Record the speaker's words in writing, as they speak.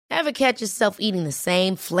Ever catch yourself eating the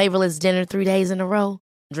same flavorless dinner 3 days in a row?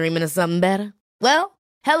 Dreaming of something better? Well,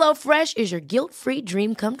 HelloFresh is your guilt-free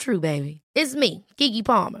dream come true, baby. It's me, Keke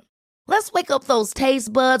Palmer. Let's wake up those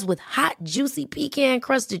taste buds with hot, juicy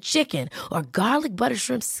pecan-crusted chicken or garlic butter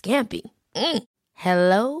shrimp scampi.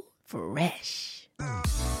 Hello Fresh.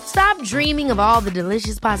 Stop dreaming of all the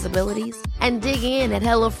delicious possibilities and dig in at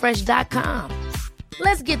HelloFresh.com.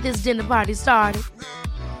 Let's get this dinner party started.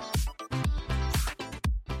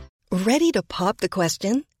 Ready to pop the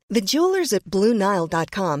question? The jewelers at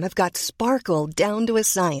BlueNile.com have got sparkle down to a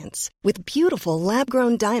science with beautiful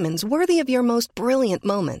lab-grown diamonds worthy of your most brilliant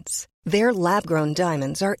moments. Their lab-grown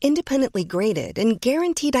diamonds are independently graded and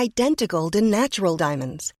guaranteed identical to natural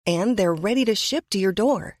diamonds, and they're ready to ship to your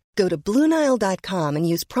door. Go to BlueNile.com and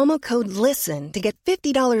use promo code LISTEN to get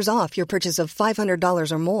 $50 off your purchase of $500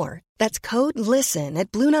 or more. That's code LISTEN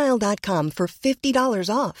at BlueNile.com for $50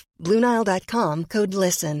 off. BlueNile.com, code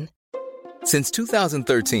LISTEN. Since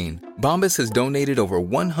 2013, Bombas has donated over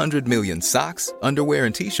 100 million socks, underwear,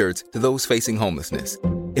 and T-shirts to those facing homelessness.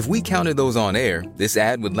 If we counted those on air, this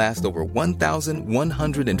ad would last over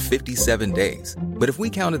 1,157 days. But if we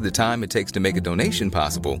counted the time it takes to make a donation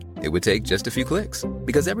possible, it would take just a few clicks.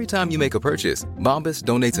 Because every time you make a purchase, Bombas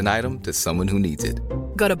donates an item to someone who needs it.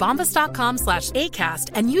 Go to bombas.com/ACAST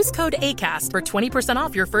and use code ACAST for 20%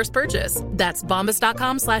 off your first purchase. That's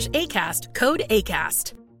bombas.com/ACAST, code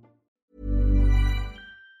ACAST.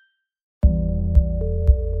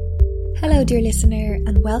 Hello, dear listener,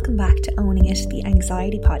 and welcome back to Owning It, the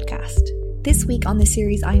Anxiety Podcast. This week on the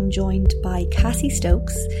series, I am joined by Cassie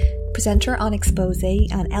Stokes, presenter on Expose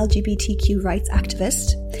and LGBTQ rights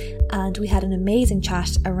activist, and we had an amazing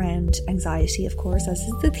chat around anxiety, of course, as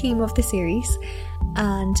is the theme of the series,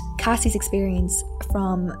 and Cassie's experience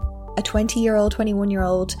from a 20-year-old,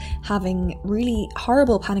 21-year-old having really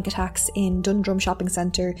horrible panic attacks in Dundrum Shopping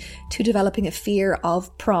Centre to developing a fear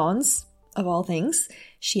of prawns, of all things.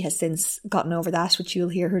 She has since gotten over that, which you'll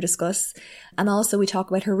hear her discuss. And also we talk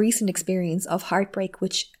about her recent experience of heartbreak,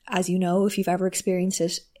 which, as you know, if you've ever experienced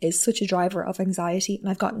it, is such a driver of anxiety. And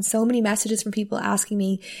I've gotten so many messages from people asking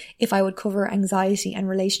me if I would cover anxiety and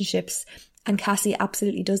relationships. And Cassie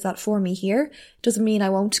absolutely does that for me here. Doesn't mean I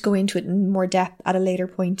won't go into it in more depth at a later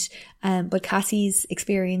point. But Cassie's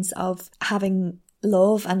experience of having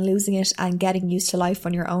love and losing it and getting used to life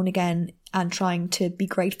on your own again and trying to be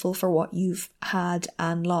grateful for what you've had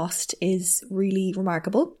and lost is really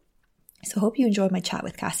remarkable. So I hope you enjoyed my chat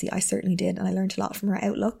with Cassie. I certainly did, and I learned a lot from her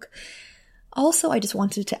outlook. Also, I just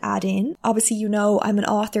wanted to add in, obviously you know I'm an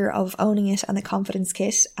author of Owning It and The Confidence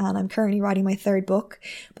Kit, and I'm currently writing my third book,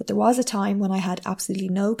 but there was a time when I had absolutely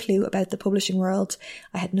no clue about the publishing world.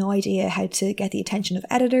 I had no idea how to get the attention of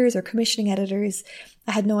editors or commissioning editors.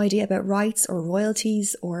 I had no idea about rights or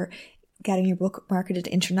royalties or getting your book marketed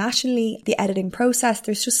internationally, the editing process.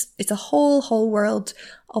 It's a whole world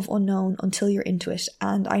of unknown until you're into it.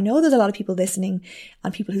 And I know there's a lot of people listening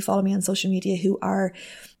and people who follow me on social media who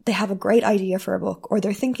they have a great idea for a book, or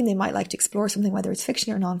they're thinking they might like to explore something, whether it's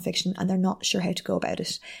fiction or non-fiction, and they're not sure how to go about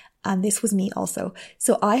it. And this was me also.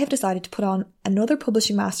 So I have decided to put on another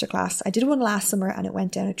publishing masterclass. I did one last summer and it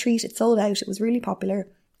went down a treat. It sold out. It was really popular.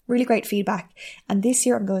 Really great feedback. And this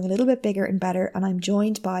year I'm going a little bit bigger and better, and I'm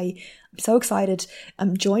so excited.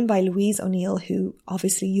 I'm joined by Louise O'Neill, who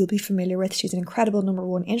obviously you'll be familiar with. She's an incredible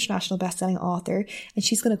 #1 international best-selling author, and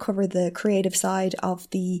she's going to cover the creative side of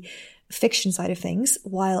the fiction side of things,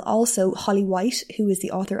 while also Holly White, who is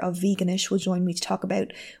the author of Veganish, will join me to talk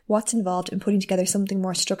about what's involved in putting together something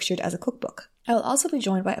more structured as a cookbook. I will also be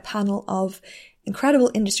joined by a panel of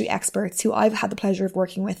incredible industry experts who I've had the pleasure of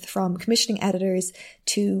working with, from commissioning editors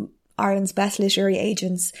to Ireland's best literary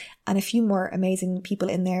agents and a few more amazing people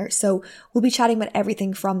in there. So we'll be chatting about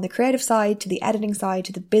everything from the creative side to the editing side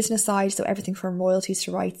to the business side. So everything from royalties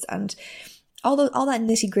to rights and all that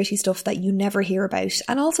nitty gritty stuff that you never hear about.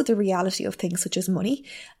 And also the reality of things such as money,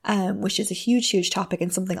 which is a huge topic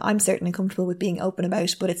and something I'm certainly comfortable with being open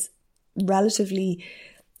about, but it's relatively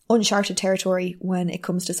uncharted territory when it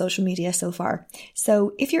comes to social media so far.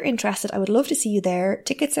 So if you're interested, I would love to see you there.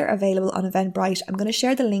 Tickets are available on Eventbrite. I'm going to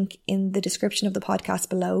share the link in the description of the podcast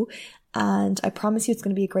below, and I promise you it's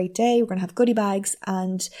going to be a great day. We're going to have goodie bags,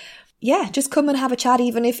 and yeah, just come and have a chat.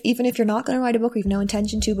 Even if you're not going to write a book or you've no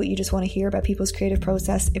intention to, but you just want to hear about people's creative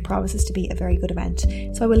process, it promises to be a very good event.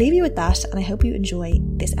 So I will leave you with that, and I hope you enjoy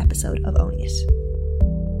this episode of Owning It.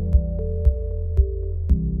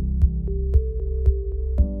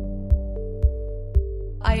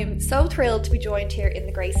 I am so thrilled to be joined here in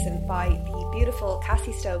the Grayson by the beautiful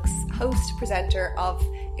Cassie Stokes, host, presenter of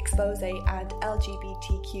Expose and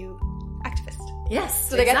LGBTQ activist. Yes,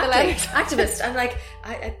 Did I get the letters? Activist. I'm like,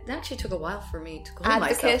 it actually took a while for me to call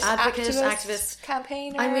myself activist,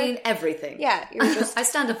 campaigner. I mean, everything. Yeah, you're just... I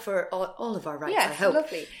stand up for all of our rights, Yeah, I hope.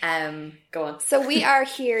 lovely. Go on. So we are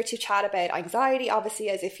here to chat about anxiety, obviously,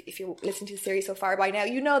 as if you're listening to the series so far by now,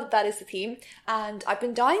 you know that is the theme. And I've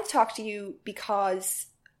been dying to talk to you because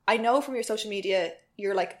I know from your social media,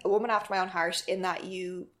 you're like a woman after my own heart in that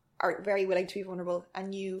you are very willing to be vulnerable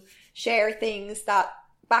and you share things that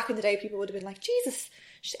back in the day people would have been like, Jesus,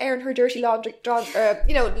 she's airing her dirty laundry,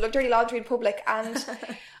 dirty laundry in public. And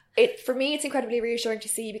for me, it's incredibly reassuring to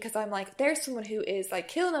see, because I'm like, there's someone who is like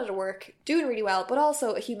killing it at work, doing really well, but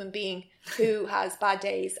also a human being who has bad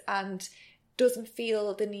days and doesn't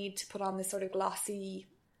feel the need to put on this sort of glossy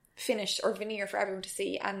finish or veneer for everyone to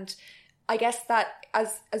see. And I guess that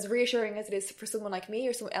as reassuring as it is for someone like me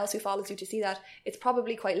or someone else who follows you to see that, it's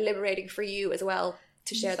probably quite liberating for you as well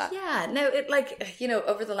to share that. Yeah, no,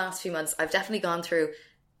 over the last few months, I've definitely gone through,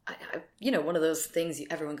 one of those things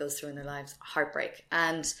everyone goes through in their lives, heartbreak.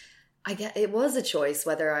 And it was a choice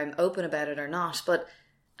whether I'm open about it or not. But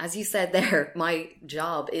as you said there, my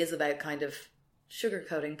job is about kind of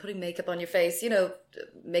sugarcoating, putting makeup on your face,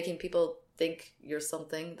 making people think you're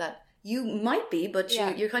something that you might be, but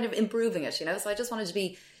you're kind of improving it, So I just wanted to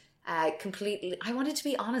be I wanted to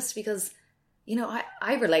be honest because,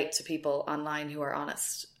 I relate to people online who are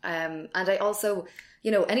honest. And I also,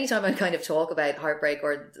 anytime I kind of talk about heartbreak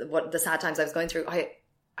or what the sad times I was going through,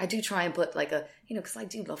 I do try and put like because I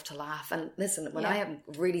do love to laugh. And listen, when I am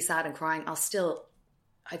really sad and crying, I'd still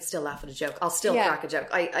laugh at a joke. I'll still crack a joke.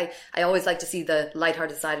 I always like to see the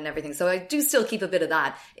lighthearted side and everything. So I do still keep a bit of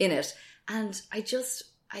that in it. And I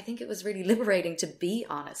think it was really liberating to be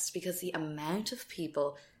honest, because the amount of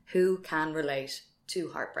people who can relate to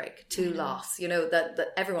heartbreak, to loss,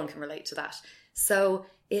 that everyone can relate to that. So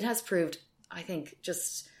it has proved, I think,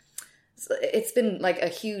 it's been like a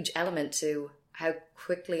huge element to how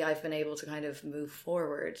quickly I've been able to kind of move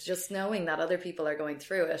forward, just knowing that other people are going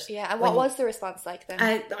through it. Yeah, and what was the response like then?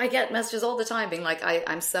 I get messages all the time being like,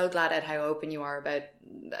 I'm so glad at how open you are about,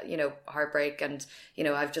 heartbreak, and,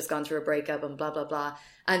 I've just gone through a breakup and blah, blah, blah.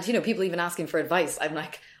 And, people even asking for advice. I'm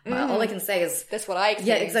like, all I can say is... This is what I experienced.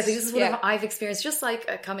 Yeah, exactly. This is what I've experienced. Just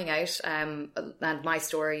like coming out and my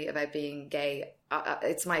story about being gay,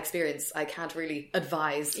 it's my experience. I can't really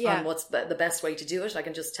advise on what's the best way to do it. I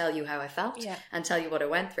can just tell you how I felt and tell you what I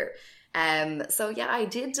went through. So I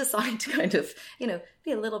did decide to kind of,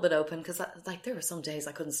 be a little bit open, because there were some days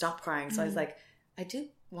I couldn't stop crying. So I was like, I do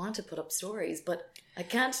want to put up stories, but I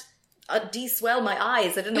can't de-swell my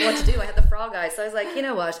eyes. I didn't know what to do. I had the frog eyes. So I was like, you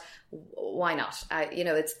know what? Why not?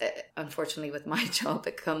 It's unfortunately with my job,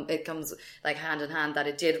 it comes like hand in hand that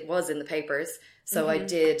it was in the papers. So I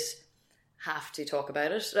did have to talk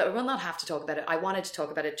about it. Well, not have to talk about it. I wanted to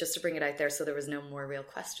talk about it just to bring it out there so there was no more real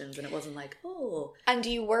questions, and it wasn't like, oh. And do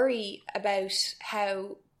you worry about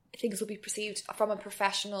how things will be perceived from a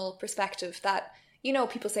professional perspective, that,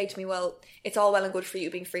 people say to me, well, it's all well and good for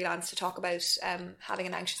you being freelance to talk about having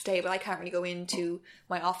an anxious day, but I can't really go into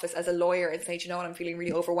my office as a lawyer and say, do you know what, I'm feeling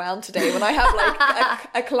really overwhelmed today, when I have like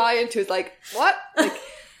a client who's like, what? Like,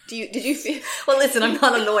 did you feel... Well, listen, I'm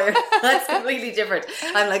not a lawyer. That's completely different.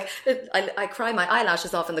 I'm like, I cry my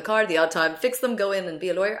eyelashes off in the car the odd time, fix them, go in and be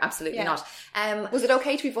a lawyer? Absolutely not. Was it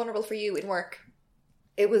okay to be vulnerable for you in work?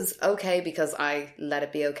 It was okay because I let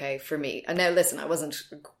it be okay for me. And now, listen, I wasn't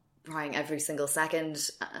crying every single second,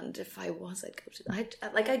 and if I was,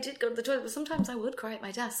 I did go to the toilet, but sometimes I would cry at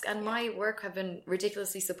my desk, and my work have been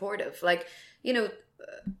ridiculously supportive. Like,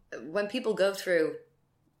 when people go through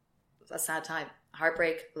a sad time,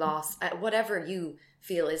 heartbreak, loss, whatever you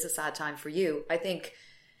feel is a sad time for you, I think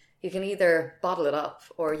you can either bottle it up,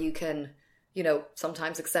 or you can,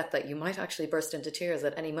 sometimes accept that you might actually burst into tears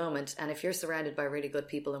at any moment. And if you're surrounded by really good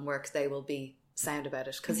people in work, they will be sound about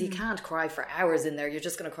it, because you can't cry for hours in there. You're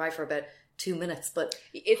just going to cry for about 2 minutes, but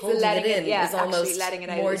it's holding letting it in is almost letting it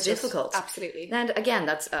out more difficult. Absolutely. And again,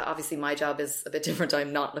 that's obviously my job is a bit different.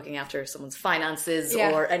 I'm not looking after someone's finances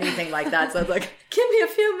or anything like that. So I'm like, give me a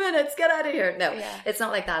few minutes, get out of here. No, it's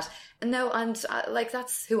not like that. No, and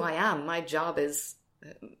that's who I am. My job is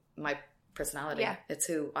my personality. Yeah. It's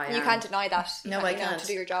who I am. You can't deny that. I can't. To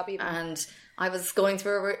do your job even. And I was going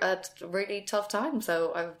through a really tough time.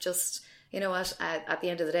 So I've just, you know what, at the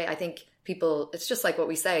end of the day, I think people, it's just like what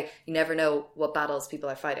we say, you never know what battles people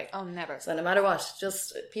are fighting. Oh, never. So no matter what,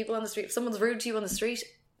 just people on the street, if someone's rude to you on the street,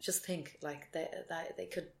 just think like they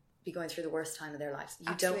could be going through the worst time of their lives. You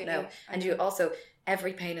Absolutely. Don't know. And you also,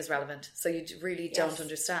 every pain is relevant. So you really don't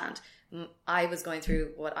understand. I was going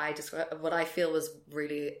through what I feel was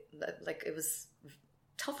really, like, it was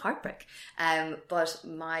tough heartbreak. But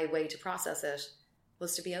my way to process it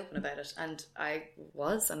was to be open about it. And I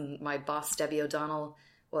was, and my boss, Debbie O'Donnell,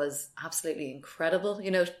 was absolutely incredible.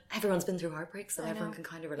 You know, everyone's been through heartbreak, so everyone can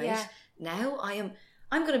kind of relate. Yeah. Now I'm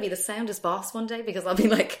going to be the soundest boss one day, because I'll be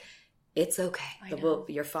like, it's okay.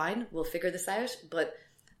 You're fine. We'll figure this out. But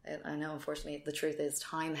I know, unfortunately, the truth is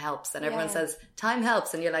time helps. And everyone says, time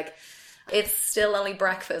helps. And you're like, it's still only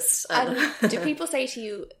breakfast. And do people say to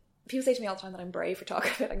you, people say to me all the time that I'm brave for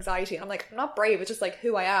talking about anxiety. I'm like, I'm not brave, it's just like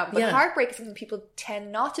who I am. But heartbreak is something people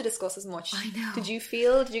tend not to discuss as much. I know. Did you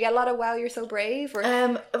get a lot of, wow, you're so brave? Or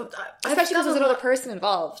especially because there's another person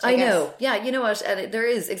involved. I know. Yeah, you know what? There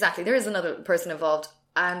is another person involved.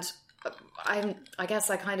 And I guess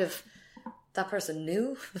I kind of, that person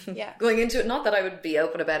knew going into it. Not that I would be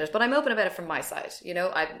open about it, but I'm open about it from my side. You know,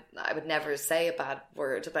 I would never say a bad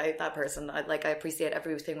word about that person. I appreciate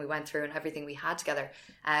everything we went through and everything we had together.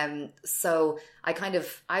 So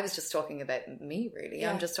I was just talking about me, really.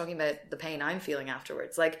 I'm just talking about the pain I'm feeling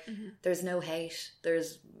afterwards. Like, there's no hate.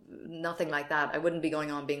 There's nothing like that. I wouldn't be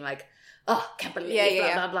going on being like, oh, can't believe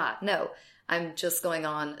blah, blah, blah. No, I'm just going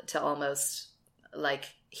on to almost like...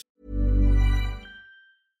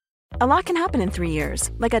 A lot can happen in 3 years,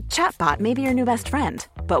 like a chatbot may be your new best friend.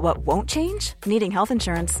 But what won't change? Needing health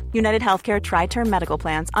insurance. United Healthcare Tri-Term Medical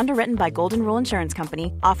Plans, underwritten by Golden Rule Insurance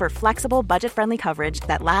Company, offer flexible, budget-friendly coverage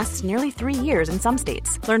that lasts nearly 3 years in some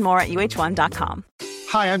states. Learn more at uh1.com.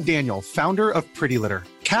 Hi, I'm Daniel, founder of Pretty Litter.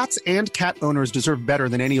 Cats and cat owners deserve better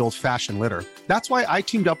than any old-fashioned litter. That's why I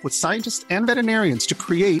teamed up with scientists and veterinarians to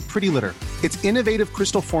create Pretty Litter. Its innovative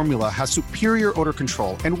crystal formula has superior odor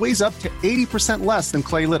control and weighs up to 80% less than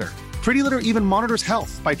clay litter. Pretty Litter even monitors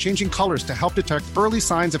health by changing colors to help detect early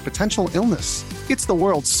signs of potential illness. It's the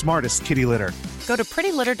world's smartest kitty litter. Go to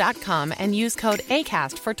prettylitter.com and use code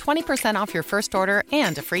ACAST for 20% off your first order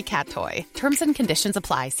and a free cat toy. Terms and conditions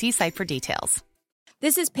apply. See site for details.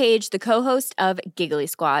 This is Paige, the co-host of Giggly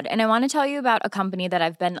Squad, and I want to tell you about a company that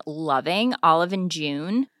I've been loving, Olive &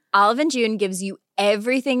 June. Olive & June gives you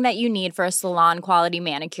everything that you need for a salon-quality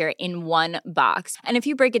manicure in one box. And if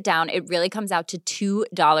you break it down, it really comes out to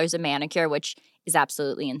 $2 a manicure, which is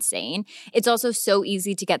absolutely insane. It's also so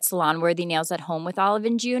easy to get salon-worthy nails at home with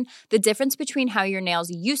Olive & June. The difference between how your nails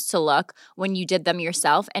used to look when you did them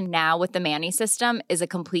yourself and now with the Mani system is a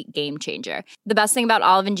complete game changer. The best thing about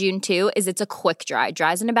Olive & June, too, is it's a quick dry.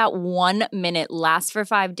 Dries in about 1 minute, lasts for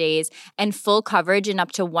 5 days, and full coverage in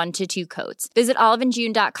up to 1 to 2 coats. Visit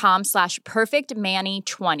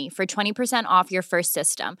oliveandjune.com/perfectmani20 for 20% off your first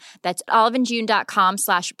system. That's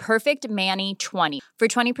oliveandjune.com/perfectmani20 for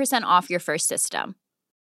 20% off your first system.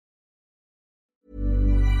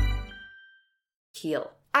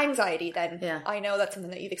 Heal. Anxiety then. Yeah. I know that's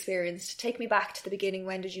something that you've experienced. Take me back to the beginning.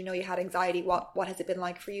 When did you know you had anxiety? What has it been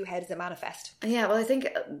like for you? How does it manifest? Yeah, well, I think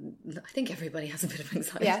everybody has a bit of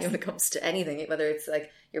anxiety when it comes to anything, whether it's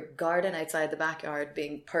like your garden outside the backyard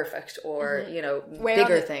being perfect or, you know,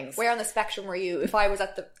 bigger things. Where on the spectrum were you? If I was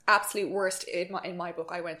at the absolute worst in my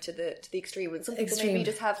book, I went to the extreme. When something maybe you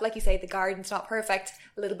just have, like you say, the garden's not perfect,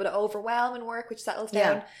 a little bit of overwhelm and work, which settles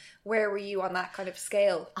down. Yeah. Where were you on that kind of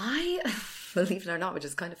scale? I, believe it or not, which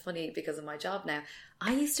is kind of funny because of my job now,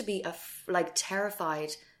 I used to be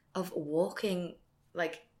terrified of walking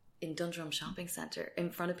like in Dundrum Shopping Centre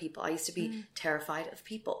in front of people. I used to be terrified of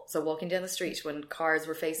people. So walking down the street when cars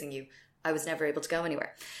were facing you, I was never able to go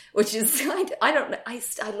anywhere, which is, I don't know. I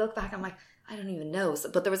look back, I'm like, I don't even know.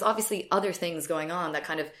 But there was obviously other things going on that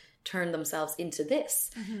kind of turned themselves into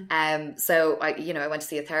this. So I went to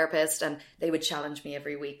see a therapist and they would challenge me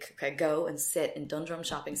every week. Okay, go and sit in Dundrum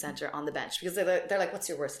Shopping Centre on the bench, because they're like, what's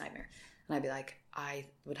your worst nightmare? And I'd be like, I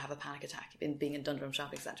would have a panic attack in being in Dundrum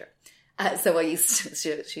Shopping Centre. So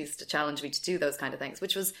she used to challenge me to do those kind of things,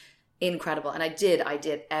 which was incredible. And I did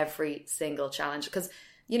every single challenge because,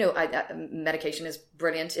 you know, medication is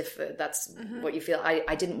brilliant if that's what you feel.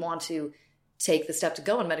 I didn't want to take the step to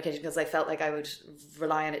go on medication because I felt like I would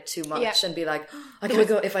rely on it too much and be like, oh, I gotta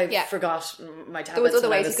go if I forgot my tablets. There was other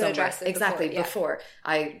ways you could address it exactly before.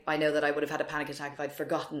 I know that I would have had a panic attack if I'd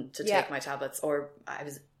forgotten to take my tablets, or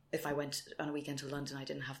if I went on a weekend to London, I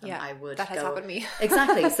didn't have them. I would. That has happened to me.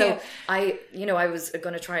 Exactly. So I was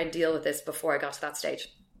going to try and deal with this before I got to that stage.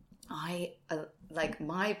 My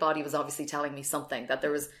body was obviously telling me something, that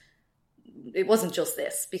it wasn't just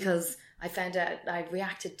this, because I found out I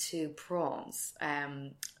reacted to prawns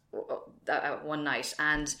one night,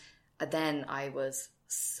 and then I was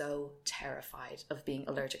so terrified of being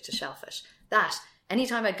allergic to shellfish that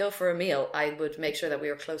anytime I'd go for a meal, I would make sure that we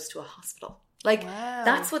were close to a hospital.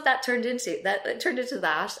 That's what that turned into. That turned into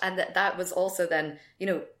that, and that was also then, you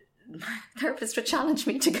know, my therapist would challenge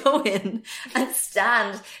me to go in and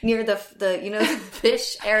stand near the the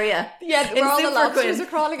fish area. Yeah, where all the lobsters are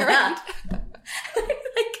crawling around.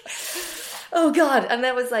 Like, oh God. And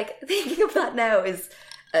that was like, thinking of that now is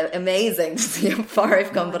amazing to see how far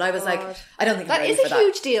I've come. But I was like, I don't think I'm ready for that. That is a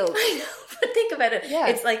huge deal. I know, but think about it. Yeah.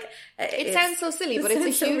 It's like... It sounds so silly, but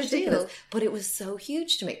it's a huge deal. But it was so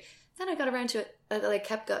huge to me. Then I got around to it. I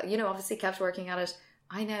obviously kept working at it.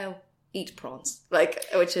 I now eat prawns,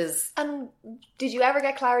 which is... And did you ever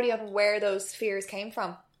get clarity on where those fears came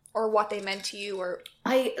from? Or what they meant to you? Or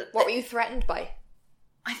what were you threatened by?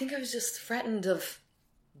 I think I was just threatened of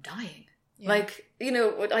dying. Yeah.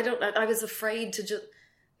 I was afraid to just...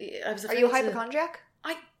 Are you a hypochondriac?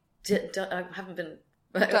 I haven't been...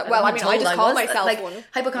 Well, I mean, I just call myself one.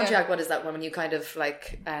 Hypochondriac, what is that one when you kind of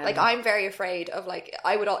like... I'm very afraid of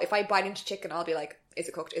if I bite into chicken, I'll be like, is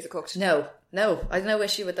it cooked? Is it cooked? No. I have no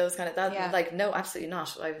issue with those kind of... that. Yeah. No, absolutely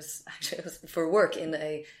not. I was for work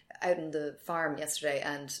out in the farm yesterday,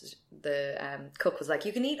 and the cook was like,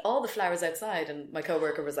 you can eat all the flowers outside, and my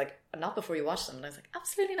coworker was like, not before you wash them. And I was like,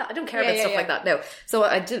 absolutely not. I don't care about stuff like that. No. So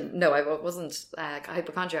I didn't. No, I wasn't a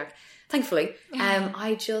hypochondriac. Thankfully.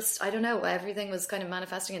 I don't know, everything was kind of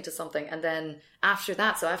manifesting into something. And then after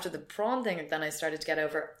that, so after the prawn thing, then I started to get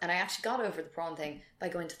over, and I actually got over the prawn thing by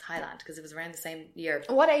going to Thailand, because it was around the same year.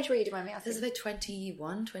 What age were you, do you mind me asking? This is about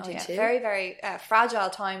 21, 22. Oh, yeah. Very, very fragile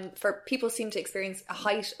time for people seem to experience a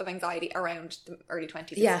height of anxiety around the early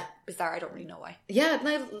 20s. Yeah. It's bizarre, I don't really know why. Yeah,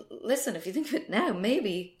 now listen, if you think of it now,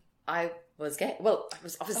 maybe I was gay. Well, I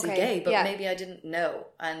was obviously gay, but maybe I didn't know.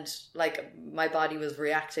 And my body was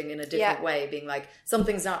reacting in a different way, being like,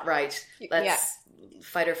 something's not right. Let's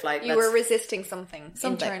fight or flight. You were resisting something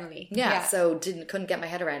internally. Yeah, so couldn't get my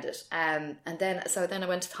head around it. And then I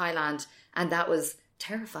went to Thailand, and that was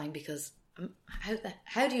terrifying, because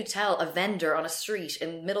how do you tell a vendor on a street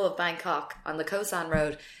in the middle of Bangkok on the Koh San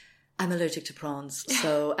Road, I'm allergic to prawns,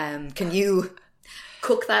 so can you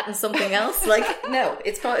cook that in something else? No,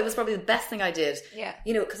 it was probably the best thing I did. Yeah.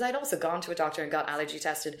 Because I'd also gone to a doctor and got allergy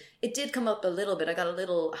tested. It did come up a little bit. I got a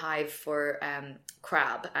little hive for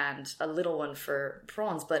crab and a little one for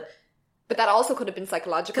prawns, but that also could have been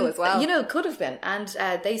psychological as well. It could have been. And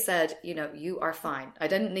they said, you are fine. I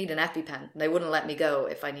didn't need an EpiPen. They wouldn't let me go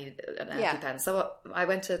if I needed an EpiPen. So I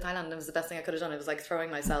went to Thailand, and it was the best thing I could have done. It was like throwing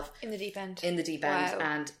myself in the deep end. Wow.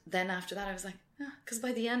 And then after that, I was like, because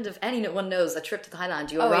by the end of anyone knows a trip to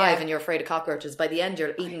Thailand, you arrive and you're afraid of cockroaches. By the end,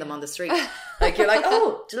 you're eating them on the street. You're like,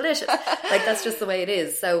 oh, delicious. That's just the way it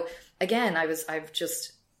is. So again, I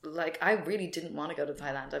really didn't want to go to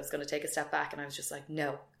Thailand. I was going to take a step back, and I was just like,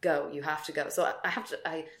 no, go. You have to go. So I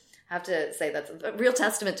have to say that's a real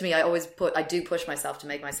testament to me. I do push myself to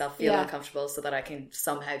make myself feel uncomfortable so that I can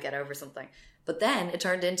somehow get over something. But then it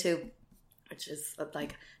turned into, which is now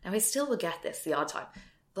I still will get this the odd time,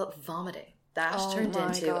 but vomiting. That turned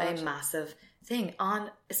into a massive thing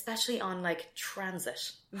especially on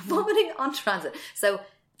transit. Vomiting on transit. So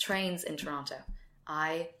trains in Toronto.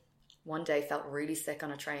 I one day felt really sick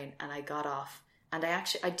on a train, and I got off, and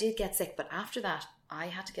I did get sick, but after that I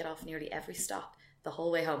had to get off nearly every stop the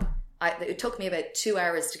whole way home. It took me about 2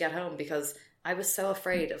 hours to get home because I was so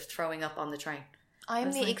afraid of throwing up on the train.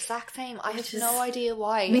 I'm the exact same. I have no idea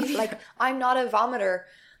why. I'm not a vomiter.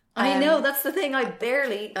 I know, that's the thing. I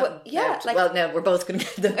barely. But no, we're both going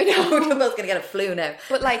to get we're both going to get a flu now.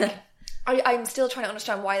 But I'm still trying to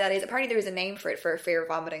understand why that is. Apparently, there is a name for it, for fear of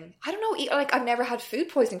vomiting. I don't know. I've never had food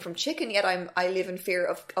poisoning from chicken, yet I live in fear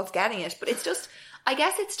of getting it. But it's just, I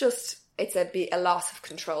guess it's a loss of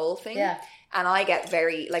control thing. Yeah. And I get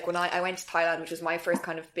very, when I went to Thailand, which was my first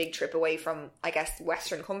kind of big trip away from, I guess,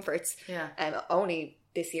 Western comforts. Yeah. Only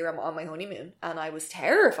this year I'm on my honeymoon, and I was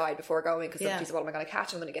terrified before going, because I said, what am I going to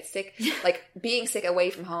catch? I'm going to get sick. Being sick away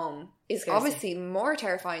from home is obviously more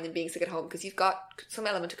terrifying than being sick at home, because you've got some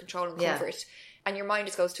element of control and comfort, and your mind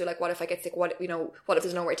just goes to what if I get sick? What if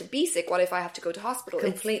there's nowhere to be sick? What if I have to go to hospital?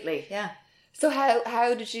 Completely, So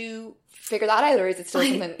how did you figure that out, or is it still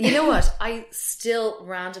something? You know what? I still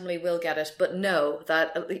randomly will get it, but know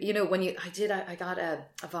that when I got a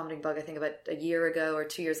vomiting bug, I think about a year ago or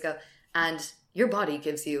 2 years ago, and your body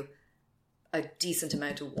gives you a decent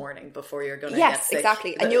amount of warning before you're going to get sick. Yes,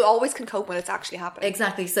 exactly. And you always can cope when it's actually happening.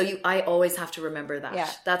 Exactly. So I always have to remember that. Yeah.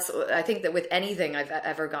 I think that with anything I've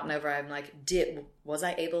ever gotten over, I'm like, was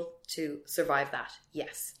I able to survive that?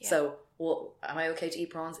 Yes. Yeah. So, am I okay to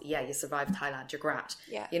eat prawns? Yeah, you survived Thailand. You're grand.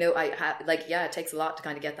 Yeah. It takes a lot to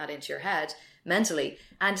kind of get that into your head mentally.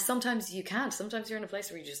 And sometimes you can't. Sometimes you're in a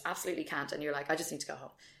place where you just absolutely can't, and you're like, I just need to go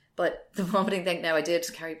home. But the vomiting thing, now I did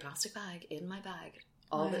carry a plastic bag in my bag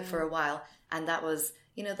for a while, and that was,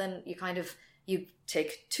 then you kind of you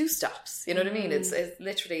take 2 stops. You know what I mean? It's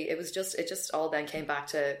literally, it just all then came back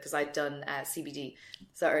to, because I'd done CBT,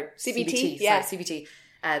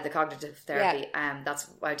 the cognitive therapy. That's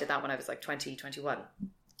why I did that when I was like 20, 21.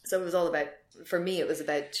 So it was all about, for me, it was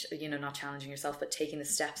about, not challenging yourself, but taking the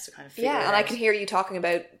steps to kind of figure it out. Yeah, and I can hear you talking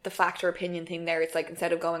about the fact or opinion thing there. It's like,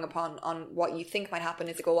 instead of going on what you think might happen,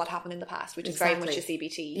 it's like, what happened in the past, which is very much a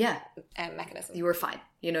CBT mechanism. You were fine.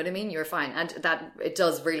 You know what I mean? You were fine. And that, it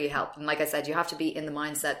does really help. And like I said, you have to be in the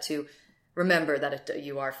mindset to remember that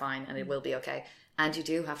you are fine and it will be okay. And you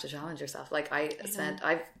do have to challenge yourself. Like I said,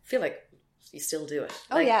 I feel like you still do it.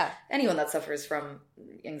 Oh, yeah. Anyone that suffers from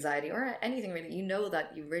anxiety or anything really,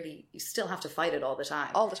 that you still have to fight it all the time.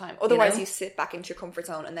 All the time. Otherwise you sit back into your comfort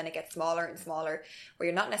zone and then it gets smaller and smaller, where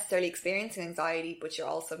you're not necessarily experiencing anxiety, but you're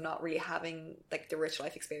also not really having like the rich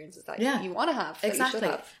life experiences that you want to have. Exactly.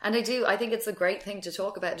 And I think it's a great thing to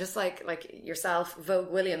talk about, just like yourself.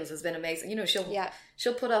 Vogue Williams has been amazing.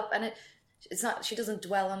 She'll put up, and it's not, she doesn't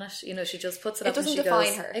dwell on it. She just puts it up. It doesn't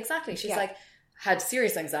define her. Exactly. She's like, had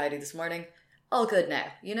serious anxiety this morning. All good now,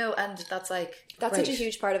 and that's great. Such a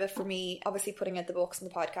huge part of it for me. Obviously, putting out the books and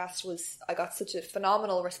the podcast was, I got such a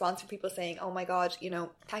phenomenal response from people saying, oh my God,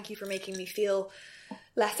 thank you for making me feel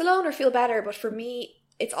less alone or feel better. But for me,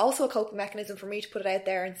 it's also a coping mechanism for me to put it out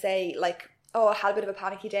there and say, like, oh, I had a bit of a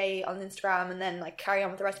panicky day on Instagram, and then like carry on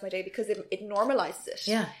with the rest of my day, because it normalizes it.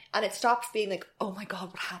 Yeah. And it stops being like, oh my God,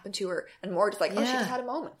 what happened to her? And more just like, oh, she just had a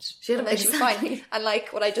moment. She was fine. And like,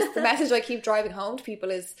 the message I keep driving home to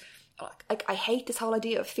people is, like, I hate this whole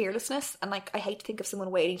idea of fearlessness, and like I hate to think of someone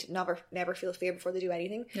waiting to never feel fear before they do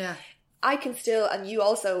anything. Yeah. I can still, and you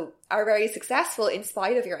also are very successful in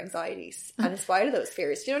spite of your anxieties and in spite of those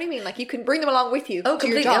fears. Do you know what I mean? Like, you can bring them along with you. Oh,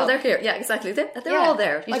 completely. To your job. Oh, they're here. Yeah, exactly. They're all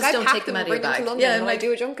there. You just don't take them out of your bag. When I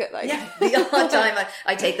do a junket, like the odd time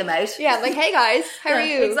I take them out. Yeah, I'm like, hey guys, how are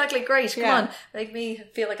you? Exactly. Great. Come on, make me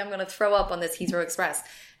feel like I'm going to throw up on this Heathrow Express.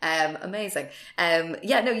 Amazing. No,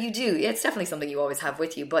 you do. It's definitely something you always have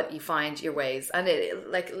with you, but you find your ways. And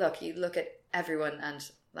you look at everyone, and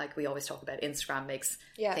like we always talk about, Instagram makes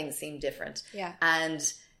things seem different. Yeah. And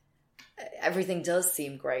everything does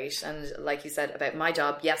seem great. And like you said about my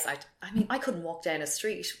job, yes, I couldn't walk down a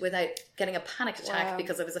street without getting a panic attack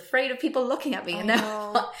because I was afraid of people looking at me. And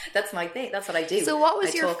now that's my thing. That's what I do. So what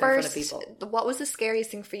was what was the scariest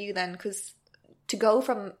thing for you then? Because to go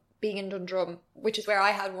from being in Dundrum, which is where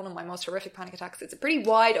I had one of my most horrific panic attacks, it's a pretty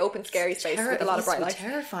wide open scary space with a lot of bright lights.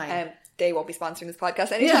 Terrifying. They won't be sponsoring this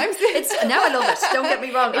podcast anytime soon. Now I love it. Don't get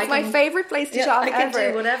me wrong. It's my favourite place to shop ever. I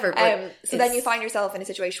can do whatever. So then you find yourself in a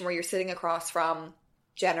situation where you're sitting across from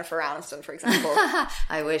Jennifer Aniston, for example.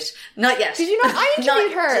 I wish. Not yet. Did you not? I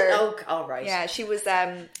interviewed her. Oh, all right. Yeah, she was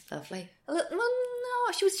lovely.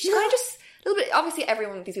 She kind of just a little bit. Obviously,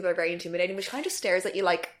 these people are very intimidating, but she kind of just stares at you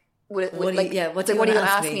like, what are you going to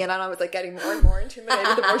ask me? And then I was like getting more and more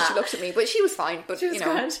intimidated the more she looked at me. But she was fine. But she was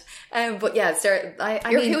grand. But yeah, Sarah,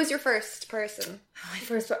 who was your first person? My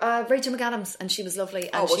first, Rachel McAdams, and she was lovely.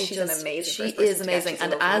 And she's an amazing. She is amazing,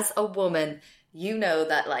 and as a woman, you know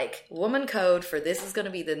that like woman code for this is going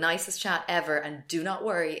to be the nicest chat ever. And do not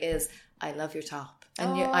worry, is I love your top,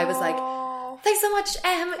 and I was like, thanks so much.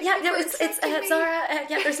 It's Zara.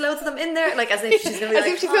 There's loads of them in there. Like as if she's gonna be like,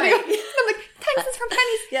 I'm like, thanks, it's from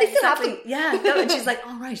Penny's. Yeah, they still exactly. have them. Yeah, no, and she's like,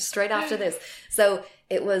 all right, straight after this. So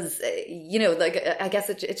it was, I guess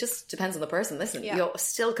it just depends on the person. Listen, you'll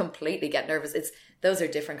still completely get nervous. Those are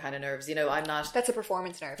different kind of nerves. I'm not. That's a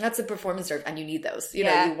performance nerve. That's a performance nerve, and you need those. You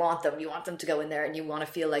know, you want them. You want them to go in there, and you want to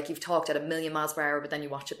feel like you've talked at 1,000,000 miles per hour, but then you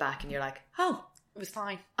watch it back, and you're like, oh, it was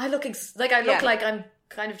fine. I look like I'm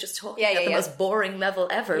kind of just talking at the most boring level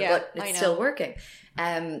ever, but it's still working.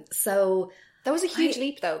 So that was a huge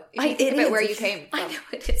leap, though. If you think about where you came from. I know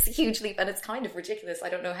it's a huge leap, and it's kind of ridiculous. I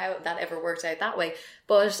don't know how that ever worked out that way,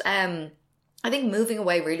 but I think moving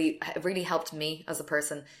away really helped me as a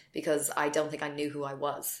person, because I don't think I knew who I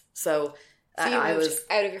was. So I was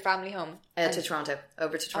out of your family home to Toronto,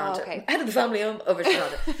 over to Toronto. Oh, okay. Out of the family home, over to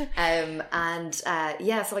Toronto.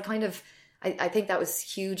 So I kind of. I think that was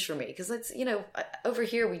huge for me, because it's, over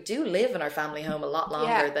here we do live in our family home a lot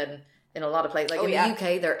longer than in a lot of places. Like in the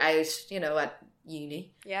UK, they're out, at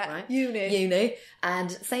uni. Yeah, right? Uni.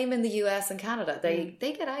 And same in the US and Canada. They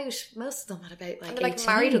get out, most of them at about like 18. Like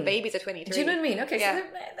married with babies at 23. Do you know what I mean? Okay,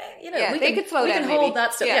 so they could slow down. We can hold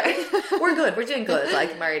that stuff. Yeah. We're good. We're doing good.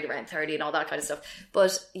 Like married around 30 and all that kind of stuff.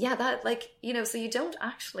 But yeah, that so you don't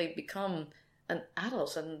actually become an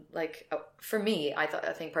adult, and like for me, I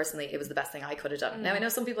think personally it was the best thing I could have done. Now I know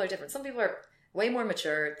some people are different. Some people are way more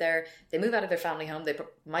mature. They move out of their family home. They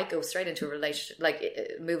might go straight into a relationship, like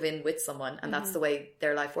move in with someone, and that's the way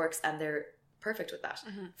their life works, and they're perfect with that.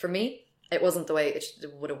 For me, it wasn't the way it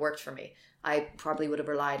would have worked for me. I probably would have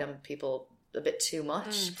relied on people a bit too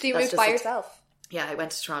much. So you moved by yourself? Yeah, I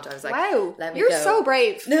went to Toronto. I was like, wow, let me you're go. so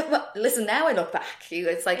brave. No, but listen, now I look back.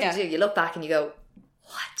 It's like you do. You look back and you go,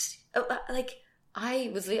 what? Like,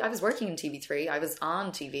 I was working in TV3. I was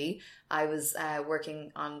on TV. I was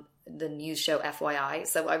working on the news show FYI.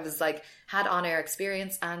 So I was like, had on-air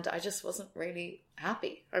experience, and I just wasn't really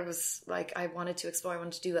happy. I was like, I wanted to explore. I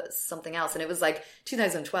wanted to do something else. And it was like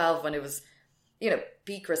 2012 when it was,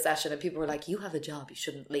 peak recession, and people were like, you have a job, you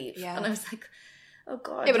shouldn't leave. Yeah. And I was like, oh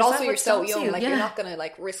God. Yeah, but also you're so young. Like, you're not going to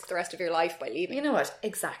like risk the rest of your life by leaving. You know what?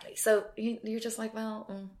 Exactly. So you're just like, well,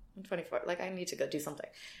 I'm 24. Like, I need to go do something.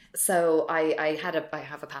 So I have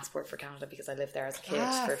a passport for Canada because I lived there as a kid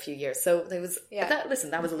for a few years. So there was that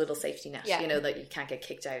was a little safety net. That you can't get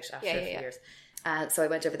kicked out after a few years. So I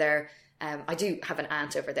went over there. I do have an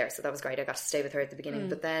aunt over there, so that was great. I got to stay with her at the beginning.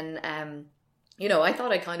 But then, I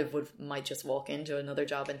thought I kind of might just walk into another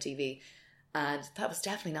job in TV, and that was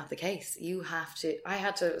definitely not the case. I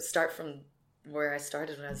had to start from where I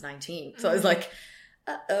started when I was 19. So I was like,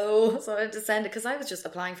 so I descended, because I was just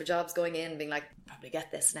applying for jobs, going in being like, probably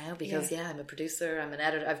get this now because I'm a producer, I'm an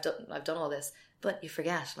editor, I've done all this. But you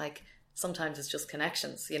forget, like, sometimes it's just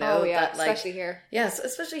connections, especially here. Yes,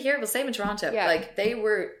 especially here, but same in Toronto. Like, they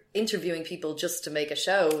were interviewing people just to make a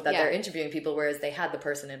show that they're interviewing people, whereas they had the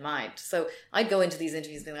person in mind. So I'd go into these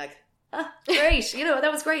interviews being like, great,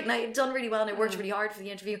 that was great, and I had done really well, and I worked really hard for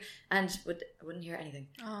the interview, and I wouldn't hear anything.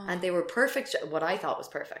 And they were perfect, what I thought was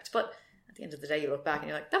perfect, but at the end of the day, you look back and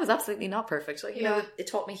you're like, that was absolutely not perfect. Like, it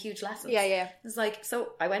taught me huge lessons. It's like,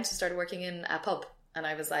 so I went to start working in a pub, and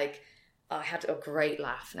I was like, I had a great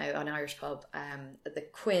laugh now, an Irish pub. The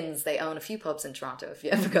Quins, they own a few pubs in Toronto. If you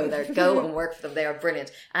ever go there, go and work for them. They are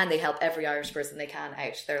brilliant. And they help every Irish person they can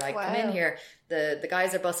out. They're like, come in here. The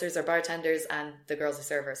guys are bussers or bartenders, and the girls are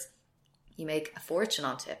servers. You make a fortune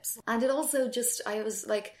on tips. And it also I was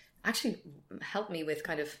like, actually helped me with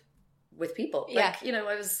kind of, with people. Like,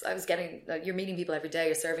 I was getting, you're meeting people every day,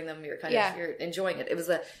 you're serving them, you're kind of, you're enjoying it. It was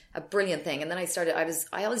a brilliant thing. And then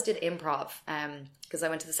I always did improv, because I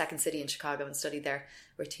went to the Second City in Chicago and studied there,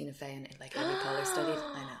 where Tina Fey and like Amy Poehler studied.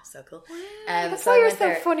 I know, so cool. That's why you're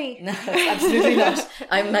so funny. No, absolutely not.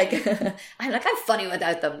 I'm like I'm funny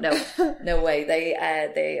without them. No way.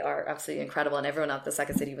 They are absolutely incredible, and everyone at the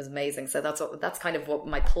Second City was amazing. So that's kind of what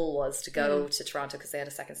my pull was, to go to Toronto, because they had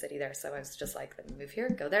a Second City there. So I was just like, let me move here,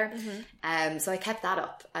 go there. So I kept that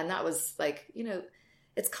up, and that was like,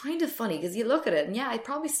 it's kind of funny because you look at it, and I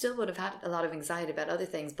probably still would have had a lot of anxiety about other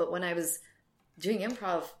things, but when I was doing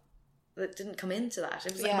improv, it didn't come into that.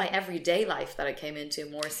 It was like my everyday life that I came into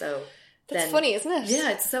more so. That's funny, isn't it?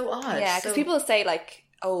 Yeah, it's so odd. Yeah, because people say like,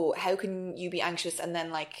 oh, how can you be anxious and then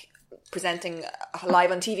like presenting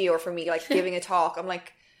live on TV, or for me like giving a talk? I'm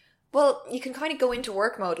like, well, you can kind of go into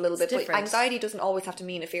work mode a little bit, but anxiety doesn't always have to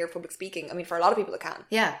mean a fear of public speaking. I mean, for a lot of people it can.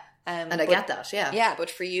 Yeah. And I get that, Yeah, but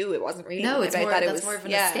for you it wasn't really. No, it's about more, that. That's more of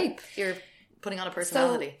an escape. You're putting on a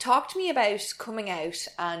personality. So talk to me about coming out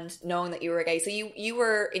and knowing that you were gay. So you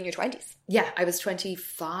were in your 20s. Yeah, I was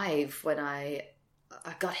 25 when I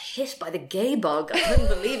got hit by the gay bug. I couldn't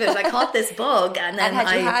believe it. I caught this bug, and then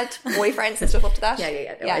had you had boyfriends and stuff up to that?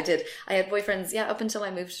 Yeah. I did. I had boyfriends, up until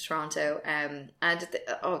I moved to Toronto, and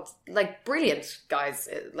like brilliant guys,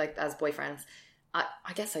 like as boyfriends.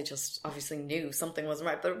 I guess I just obviously knew something wasn't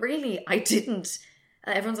right, but really I didn't.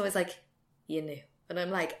 Everyone's always like, you knew. And I'm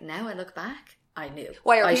like, now I look back, I knew.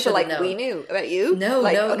 Why are people like, we knew about you? No,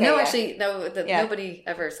 actually, nobody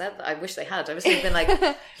ever said that. I wish they had. I wish they'd been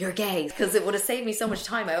like, you're gay, because it would have saved me so much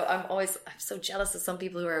time. I'm so jealous of some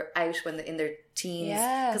people who are out when they're in their teens,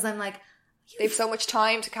 because I'm like, they've so much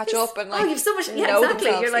time to catch up and like, you've so much, exactly.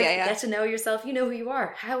 Themselves. You're like, get to know yourself. You know who you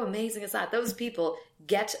are. How amazing is that? Those people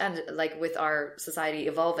and like with our society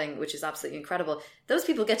evolving, which is absolutely incredible, those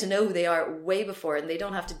people get to know who they are way before, and they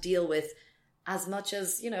don't have to deal with as much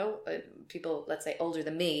as, people, let's say older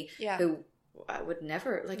than me, who I would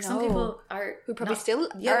never, like, some people are who probably still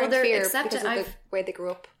are in fear because of the way they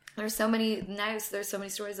grew up. There's so many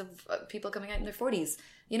stories of people coming out in their 40s,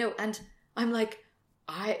 and I'm like,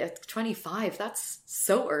 at 25, that's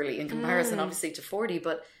so early in comparison, obviously, to 40,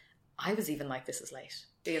 but I was even like, this is late,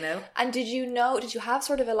 And did you have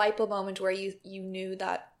sort of a light bulb moment where you knew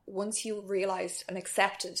that once you realised and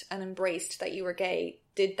accepted and embraced that you were gay,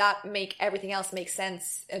 did that make everything else make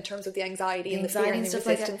sense in terms of the anxiety and the fear and the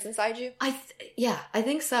resistance inside you? I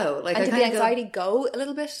think so. Like, and did the anxiety go a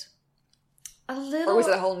little bit? A little. Or was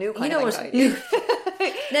it a whole new kind of anxiety?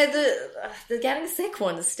 Now the getting sick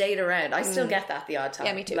one stayed around. I still get that the odd time.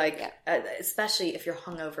 Yeah, me too. Like especially if you're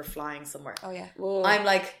hungover flying somewhere. Oh yeah. Whoa. I'm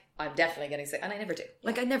like, I'm definitely getting sick, and I never do.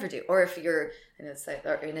 Like I never do. Or if you're in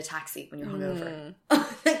a taxi when you're hungover.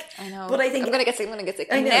 Like, I know. But I think I'm gonna get sick.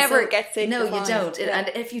 I know, never so, get sick. No, you don't.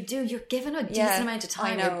 And if you do, you're given a decent amount of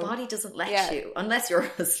time. I know. Your body doesn't let you unless you're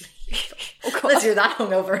asleep. Oh, unless you're that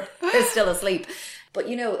hungover, they're still asleep. But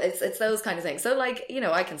it's those kind of things. So like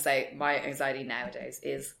I can say my anxiety nowadays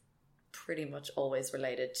is pretty much always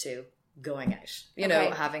related to going out. You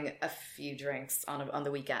know, having a few drinks on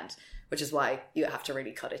the weekend. Which is why you have to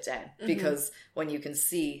really cut it down, because when you can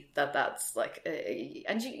see that's like,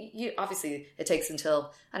 and you obviously it takes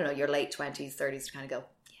until, I don't know, your late 20s, 30s to kind of go,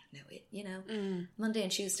 Monday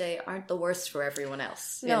and Tuesday aren't the worst for everyone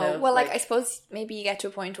else. No, you know? well, like I suppose maybe you get to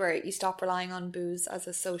a point where you stop relying on booze as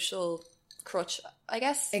a social crutch, I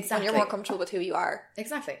guess. Exactly. When you're more comfortable with who you are.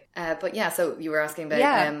 Exactly. But yeah, so you were asking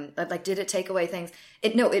about, like, did it take away things?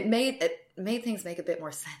 It made things make a bit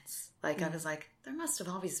more sense. Like, I was like, there must have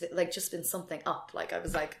obviously like just been something up. Like, I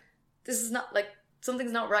was like, this is not like,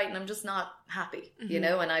 something's not right and I'm just not happy, you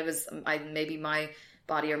know? And maybe my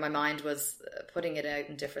body or my mind was putting it out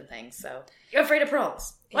in different things. So, you're afraid of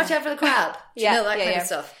prawns. Watch out for the crab. Do you know, that kind of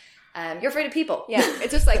stuff. You're afraid of people. Yeah,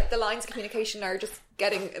 it's just like the lines of communication are just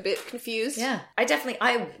getting a bit confused. Yeah.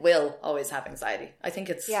 I will always have anxiety. I think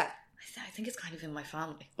it's... Yeah. I think it's kind of in my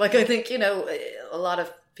family. Like, I think, a lot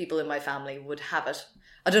of people in my family would have it.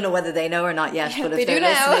 I don't know whether they know or not yet, but if they're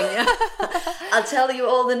listening, I'll tell you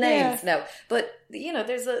all the names. No, but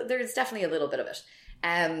there's definitely a little bit of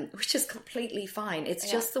it, which is completely fine.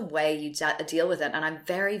 It's just the way you deal with it, and I'm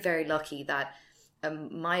very, very lucky that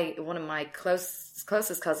one of my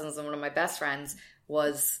closest cousins and one of my best friends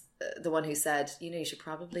was the one who said, you should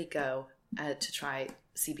probably go to try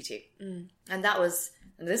CBT, and that was.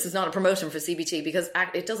 And this is not a promotion for CBT because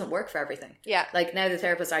it doesn't work for everything. Yeah. Like now the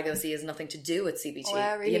therapist I go see has nothing to do with CBT. Oh,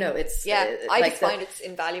 yeah, really? It's... Yeah, I just find it's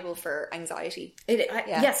invaluable for anxiety.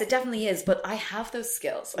 Yes, it definitely is. But I have those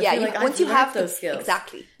skills. I feel like once you have those skills.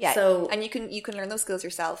 Exactly. Yeah. So, and you can learn those skills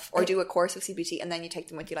yourself or do a course of CBT and then you take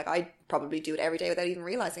them with you. Like I probably do it every day without even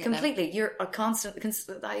realizing completely. it now. You're a constant...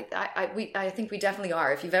 I think we definitely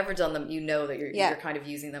are. If you've ever done them, you know that you're kind of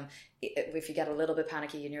using them. If you get a little bit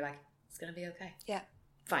panicky and you're like, it's going to be okay. Yeah.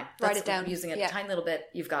 Fine. Write it down. Using it a tiny little bit,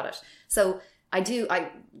 you've got it. So I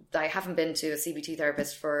haven't been to a CBT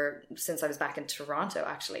therapist since I was back in Toronto,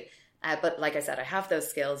 actually. But like I said, I have those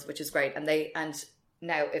skills, which is great. And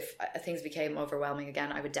now if things became overwhelming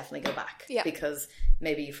again, I would definitely go back. Yeah. Because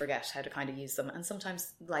maybe you forget how to kind of use them. And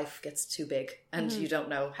sometimes life gets too big and you don't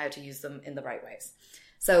know how to use them in the right ways.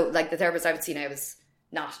 So like the therapist I would see now is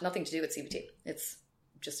nothing to do with CBT. It's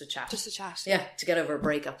just a chat. Yeah, to get over a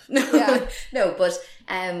breakup. No, but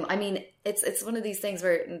I mean, it's one of these things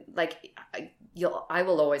where like I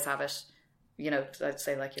will always have it. I'd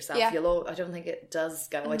say like yourself. Yeah. I don't think it does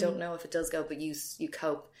go. I don't know if it does go, but you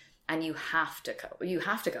cope, and you have to cope. You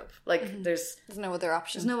have to cope. Like there's no other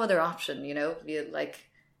option. There's no other option.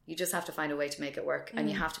 You just have to find a way to make it work, and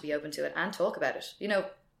you have to be open to it and talk about it.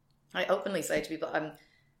 I openly say to people, I'm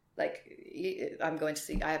going to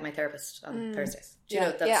see. I have my therapist on Thursdays. Do you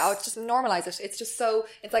know? I'll just normalize it. It's just so.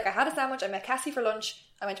 It's like I had a sandwich. I met Cassie for lunch.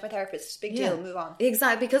 I went to my therapist. Big deal. Move on.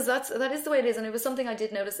 Exactly, because that is the way it is, and it was something I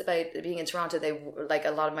did notice about being in Toronto. They like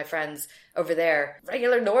a lot of my friends over there,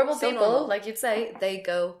 regular normal people, like you'd say, they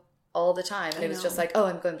go all the time, and it was just like, oh,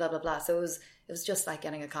 I'm going blah blah blah. So it was just like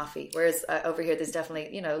getting a coffee. Whereas over here, there's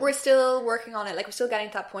definitely, we're still working on it. Like we're still getting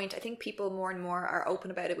to that point. I think people more and more are open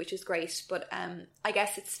about it, which is great. But I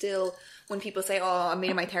guess it's still, when people say, oh, I'm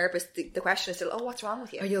meeting my therapist, the question is still, oh, what's wrong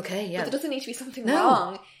with you? Are you okay? Yeah. But there doesn't need to be something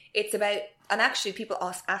wrong. It's about, and actually people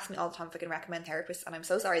ask me all the time if I can recommend therapists. And I'm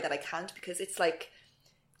so sorry that I can't, because it's like,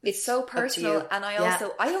 it's so personal, and I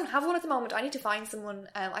don't have one at the moment. I need to find someone.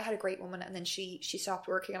 I had a great woman, and then she stopped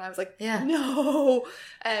working, and I was like, no.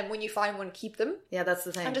 When you find one, keep them. Yeah, that's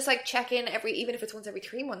the thing. And just like check in even if it's once every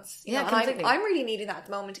 3 months. Yeah, and I'm really needing that at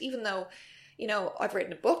the moment, even though, I've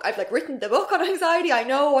written a book. I've written the book on anxiety. I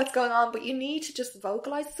know what's going on, but you need to just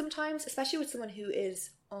vocalize it sometimes, especially with someone who is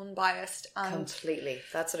unbiased and completely.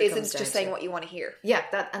 That's what it comes down to. Isn't just saying what you want to hear. Yeah,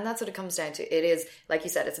 that's what it comes down to. It is, like you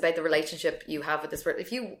said, it's about the relationship you have with this person.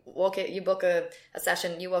 If you walk in, you book a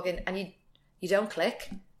session, you walk in and you don't click,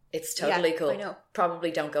 it's totally cool. I know. Probably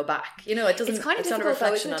don't go back. It doesn't. It's kind of it's not a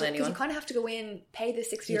reflection on anyone. Because you kind of have to go in, pay the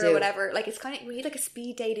 €60 or whatever. Like it's kind of, we need like a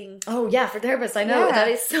speed dating. Oh yeah, for therapists, I know that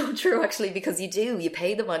is so true actually, because you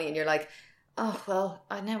pay the money and you're like, oh, well,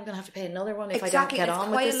 now I'm going to have to pay another one if I don't get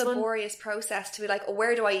on with this one. It's quite a laborious process to be like, oh,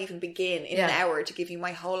 where do I even begin in an hour to give you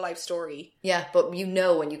my whole life story? Yeah, but you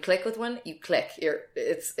know when you click with one, you click.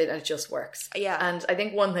 It just works. Yeah. And I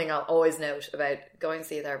think one thing I'll always note about going to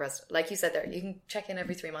see a therapist, like you said there, you can check in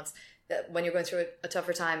every 3 months. When you're going through a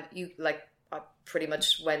tougher time, I pretty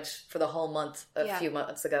much went for the whole month a few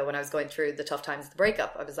months ago when I was going through the tough times of the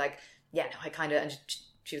breakup. I was like, yeah, no, I kind of... And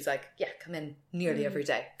she was like, yeah, come in nearly every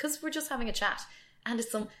day. Because we're just having a chat. And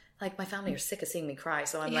it's like, my family are sick of seeing me cry.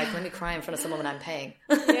 So I'm like, let me cry in front of someone I'm paying.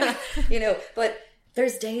 But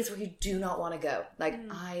there's days where you do not want to go. Like,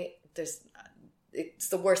 it's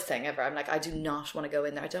the worst thing ever. I'm like, I do not want to go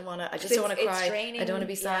in there. I just don't want to cry. I don't want to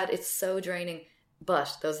be sad. It's so draining.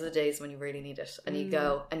 But those are the days when you really need it, and you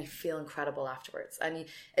go and you feel incredible afterwards. And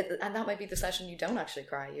and that might be the session you don't actually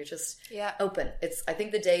cry. You're just open. I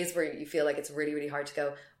think the days where you feel like it's really, really hard to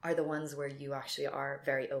go are the ones where you actually are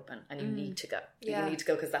very open and you need to go. You need to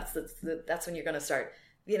go because that's when you're going to start,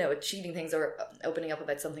 achieving things or opening up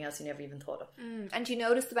about something else you never even thought of. And do you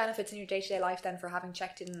notice the benefits in your day-to-day life then for having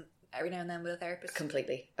checked in every now and then with a therapist?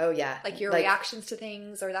 Completely. Oh yeah. Like your reactions to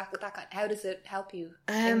things or that kind. How does it help you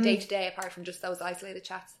in day to day apart from just those isolated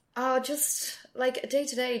chats? Just like day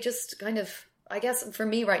to day, just kind of, I guess for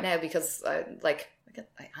me right now, because I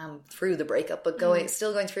am through the breakup, but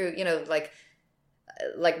still going through,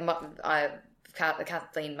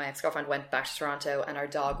 Kathleen, my ex-girlfriend, went back to Toronto and our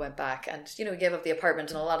dog went back, and we gave up the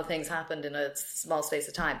apartment and a lot of things happened in a small space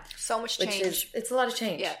of time. So much change. It's a lot of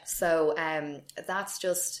change. Yeah. So that's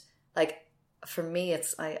just like, for me,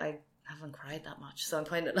 I haven't cried that much. So I'm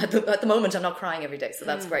kind of, at the moment, I'm not crying every day. So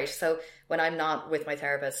that's great. So when I'm not with my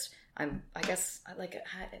therapist,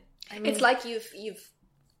 it's like you've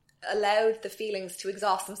allowed the feelings to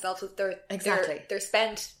exhaust themselves with they're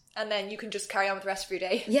spent. And then you can just carry on with the rest of your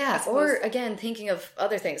day. Yeah, or again, thinking of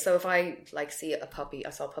other things. So if I see a puppy, I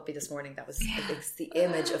saw a puppy this morning that was it's the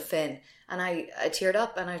image of Finn. And I teared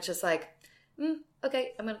up and I was just like,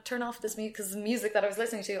 okay, I'm going to turn off this music, because the music that I was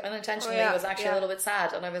listening to unintentionally was actually a little bit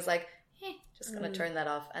sad. And I was like, just going to turn that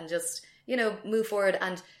off and just, move forward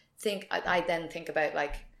and think. I then think about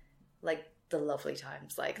like the lovely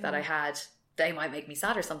times that I had. They might make me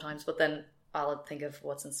sadder sometimes, but then I'll think of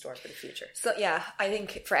what's in store for the future. So yeah, I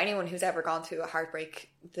think for anyone who's ever gone through a heartbreak,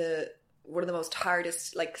 one of the most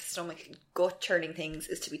hardest, stomach gut churning things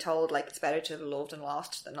is to be told it's better to have loved and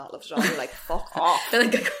lost than not loved at all. You're like, fuck off. I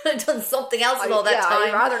could have done something else with all that time.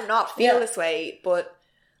 I'd rather not feel this way, but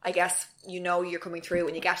I guess you're coming through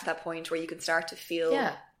when you get to that point where you can start to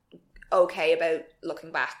feel okay about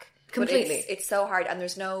looking back. Completely. But it's so hard, and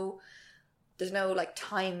there's no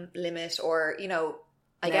time limit or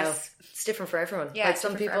I guess it's different for everyone. Yeah,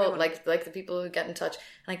 some people like the people who get in touch,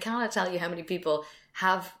 and I cannot tell you how many people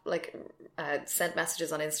have sent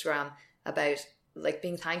messages on Instagram about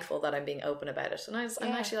being thankful that I'm being open about it. And I'm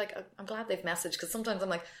actually I'm glad they've messaged, because sometimes I'm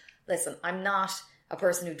like, listen, I'm not a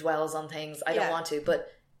person who dwells on things. I don't want to, but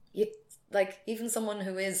even someone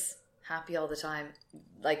who is happy all the time,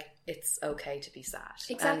 it's okay to be sad.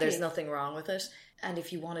 Exactly. And there's nothing wrong with it. And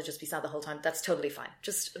if you want to just be sad the whole time, that's totally fine.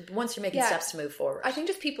 Just once you're making steps to move forward. I think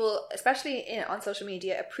just people, especially on social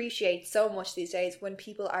media, appreciate so much these days when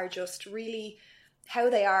people are just really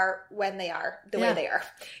how they are when they are the way they are.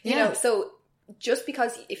 You know, so just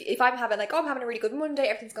because if I'm having I'm having a really good Monday,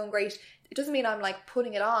 everything's going great, it doesn't mean I'm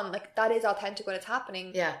putting it on. That is authentic when it's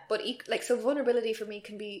happening. Yeah. But so vulnerability for me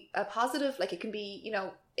can be a positive. It can be,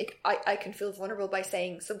 I can feel vulnerable by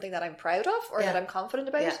saying something that I'm proud of or that I'm confident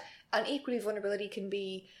about. Yeah. And equally, vulnerability can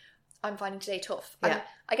be, I'm finding today tough. Yeah. And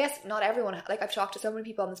I guess not everyone, I've talked to so many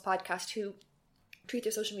people on this podcast who treat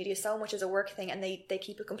their social media so much as a work thing, and they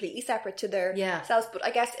keep it completely separate to their selves. But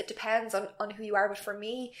I guess it depends on who you are. But for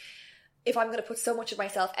me, if I'm going to put so much of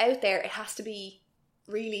myself out there, it has to be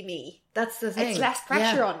really me. That's the thing. It's less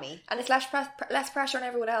pressure on me, and it's less pressure on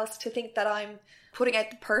everyone else to think that I'm putting out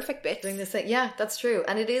the perfect bits. Doing this thing. Yeah, that's true.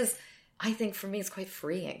 And it is, I think for me, it's quite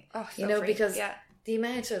freeing. Oh, so freeing. Because the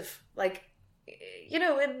amount of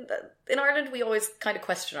in Ireland we always kind of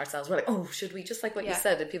question ourselves. We're like, oh, should we, just like what you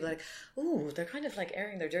said, and people are like, oh, they're kind of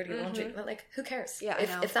airing their dirty laundry. But who cares? Yeah,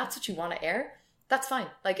 if that's what you want to air, that's fine.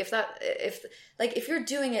 If you're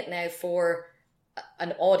doing it now for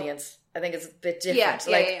an audience, I think it's a bit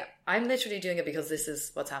different. I'm literally doing it because this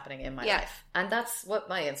is what's happening in my life, and that's what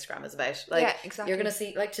my Instagram is about. Exactly. You're gonna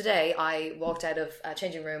see, today I walked out of a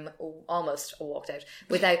changing room, almost walked out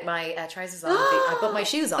without my trousers on. I put my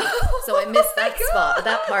shoes on, so I missed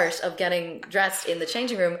that part of getting dressed in the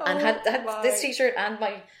changing room, and had this t-shirt and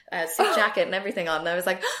my suit jacket and everything on. And I was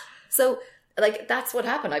like, so like, that's what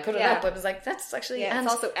happened. I put it up. I was like, that's actually... Yeah, and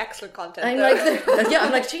it's also excellent content. I'm like,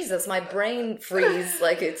 I'm like, Jesus, my brain freeze.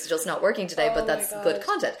 Like, it's just not working today, but that's good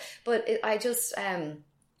content. But I just,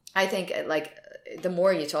 I think, like, the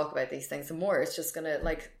more you talk about these things, the more it's just going to,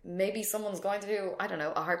 like, maybe someone's going through, I don't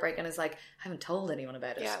know, a heartbreak and is like, I haven't told anyone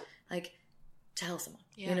about it. Like, tell someone.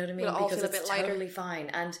 You know what I mean? Because it's totally fine.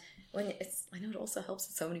 And when I know it also helps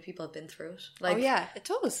that so many people have been through it. Like, it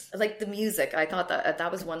does. Like the music, I thought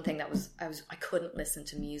that was one thing that I couldn't listen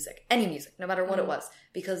to music, any music, no matter what it was,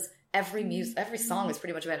 because every song is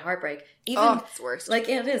pretty much about heartbreak. Even it's worse. Like,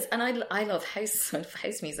 it is. And I love house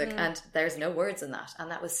music, and there's no words in that, and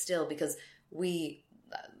that was still because we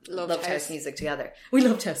loved house music together. We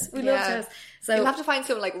loved house. So you'll have to find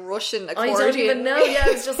some like Russian accordion. I don't even know. Yeah,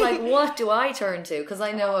 it's just like, what do I turn to? Because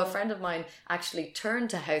I know a friend of mine actually turned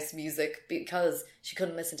to house music because she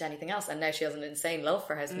couldn't listen to anything else, and now she has an insane love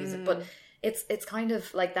for house music. But it's kind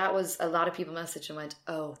of like, that was a lot of people messaged and went,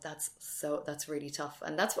 oh, that's really tough.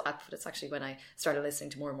 And that's it's actually when I started listening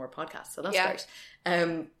to more and more podcasts. So that's great.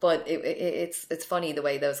 But it's funny the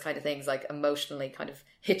way those kind of things like emotionally kind of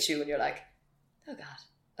hit you, and you're like, oh God.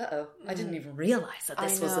 I didn't even realise that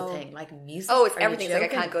this was a thing. Like, music. Oh, it's everything. Like, I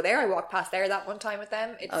can't go there. I walked past there that one time with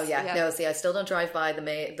them. No, see, I still don't drive by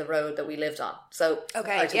the road that we lived on. So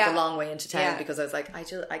I took the long way into town because I was like, I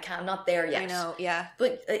can't, I'm not there yet. I know, yeah.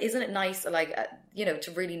 But isn't it nice, like,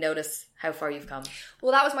 to really notice how far you've come?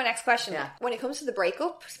 Well, that was my next question. Yeah. When it comes to the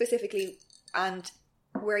breakup specifically, and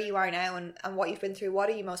where you are now and what you've been through, what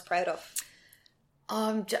are you most proud of?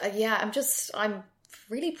 I'm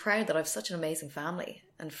really proud that I have such an amazing family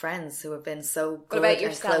and friends who have been so good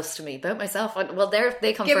and close to me. About myself, well,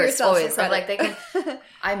 they come first always. I'm like, they can.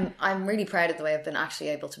 I'm really proud of the way I've been actually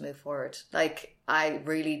able to move forward. Like, I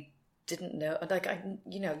really didn't know. Like,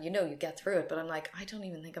 you get through it, but I'm like, I don't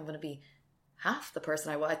even think I'm going to be half the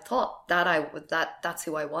person I was. I thought that's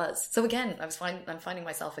who I was. So again, I'm finding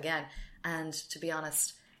myself again, and to be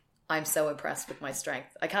honest, I'm so impressed with my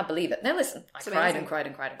strength. I can't believe it. Now listen, I cried and cried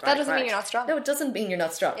and cried and cried. That doesn't mean you're not strong. No, it doesn't mean you're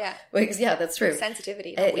not strong. Yeah. Because, that's true. It's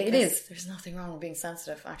sensitivity. It is. There's nothing wrong with being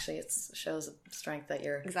sensitive. Actually, it shows strength that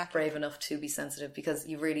you're brave enough to be sensitive, because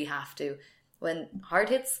you really have to. When hard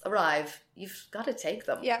hits arrive, you've got to take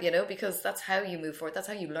them, because that's how you move forward. That's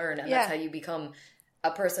how you learn, and that's how you become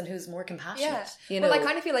a person who's more compassionate. Yeah. Well, I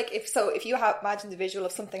kind of feel like if you imagine the visual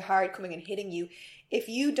of something hard coming and hitting you, if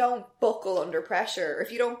you don't buckle under pressure, or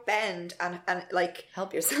if you don't bend and like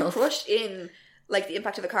help yourself, crushed in like the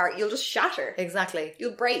impact of a car, you'll just shatter. Exactly.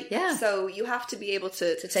 You'll break. Yeah. So you have to be able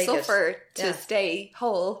to take suffer to stay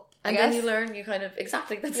whole. And then you learn, you kind of,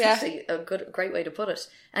 that's actually a great way to put it.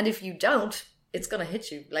 And if you don't, it's going to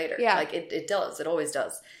hit you later. Yeah. Like it does. It always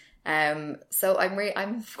does. So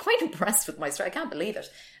I'm quite impressed with my strength. I can't believe it.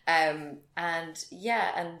 And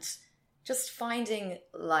just finding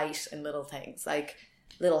light in little things, like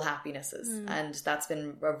little happinesses. And that's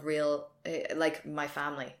been a real, like my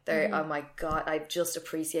family. Oh my God, I just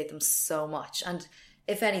appreciate them so much. And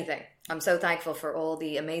if anything, I'm so thankful for all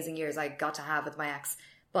the amazing years I got to have with my ex.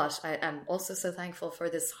 But I am also so thankful for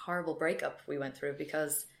this horrible breakup we went through,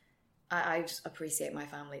 because I just appreciate my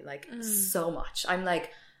family like so much. I'm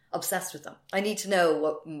like obsessed with them. I need to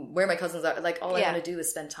know where my cousins are. Like, all I want to do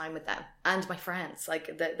is spend time with them and my friends.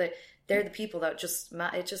 Like, they're the people that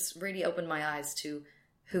it just really opened my eyes to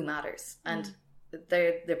who matters, and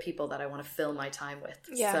they're people that I want to fill my time with.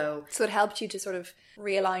 Yeah. So it helped you to sort of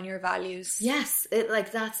realign your values. Yes,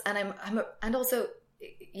 and also,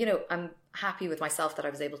 I'm happy with myself that I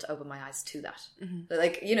was able to open my eyes to that.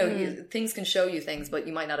 Like, things can show you things, but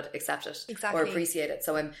you might not accept it or appreciate it.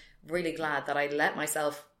 So I'm really glad that I let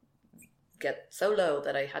myself get so low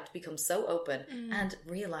that I had to become so open and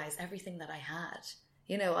realize everything that I had.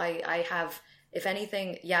 I have, if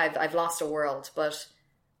anything, I've lost a world, but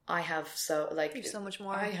I have so much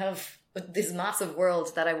more. I have this massive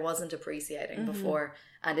world that I wasn't appreciating before,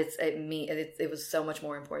 and it was so much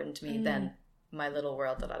more important to me than my little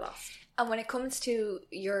world that I lost. And when it comes to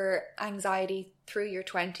your anxiety through your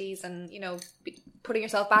 20s and, putting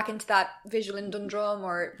yourself back into that visual in Dundrum,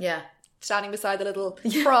 or standing beside the little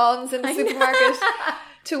prawns in the supermarket,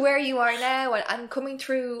 to where you are now, and coming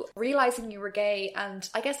through, realising you were gay, and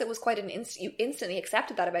I guess it was quite you instantly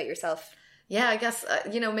accepted that about yourself. Yeah, I guess,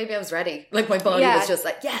 maybe I was ready. Like, my body was just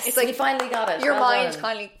like, yes, it's like, we finally got it. Your mind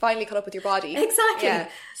finally caught up with your body. Exactly. Yeah.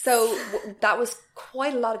 So that was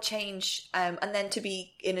quite a lot of change. And then to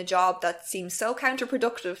be in a job that seems so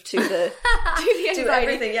counterproductive to the to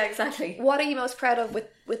everything. Yeah, exactly. What are you most proud of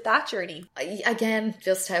with that journey? Again,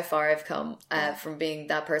 just how far I've come from being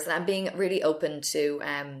that person, and being really open to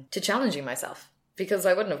challenging myself. because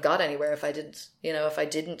I wouldn't have got anywhere if I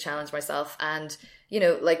didn't challenge myself. And,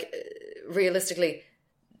 realistically,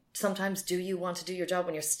 sometimes do you want to do your job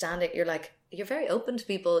when you're standing, you're very open to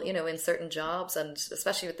people, in certain jobs, and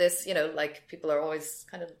especially with this, people are always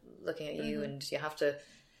kind of looking at you, and you have to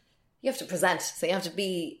present, so you have to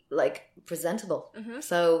be presentable.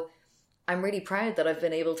 So I'm really proud that I've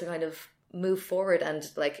been able to kind of move forward and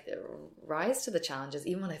rise to the challenges,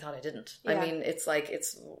 even when I thought I didn't. Yeah. I mean,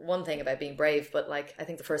 it's one thing about being brave, but I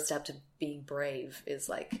think the first step to being brave is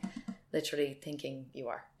literally thinking you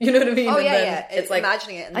are. You know what I mean? Oh, and yeah. It's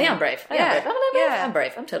imagining it. I am brave. I'm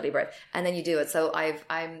brave. I'm totally brave. And then you do it. So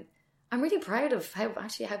I'm really proud of how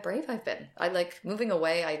brave I've been. I moving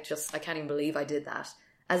away. I can't even believe I did that.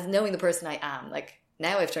 As knowing the person I am,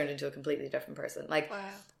 now I've turned into a completely different person. Wow.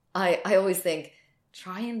 I always think,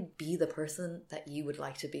 try and be the person that you would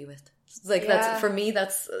like to be with. That's, for me,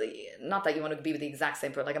 that's not that you want to be with the exact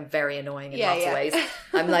same person. I'm very annoying in lots of ways.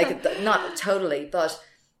 I'm not totally, but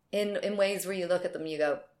in ways where you look at them and you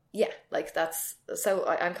go, that's, so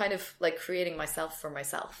I'm kind of creating myself for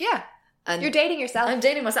myself. Yeah. And you're dating yourself. I'm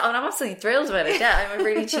dating myself, and I'm absolutely thrilled about it. Yeah, I'm a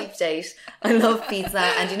really cheap date. I love pizza,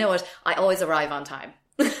 and you know what? I always arrive on time.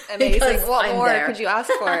 Amazing. What more could you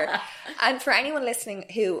ask for? And for anyone listening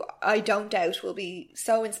who I don't doubt will be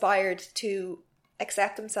so inspired to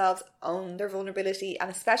accept themselves, own their vulnerability,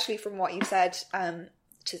 and especially from what you said,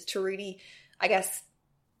 to really, I guess,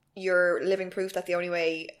 you're living proof that the only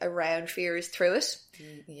way around fear is through it.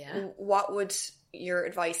 Yeah. What would your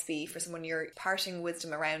advice be for someone, your parting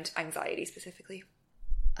wisdom around anxiety specifically?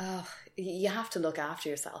 Oh, you have to look after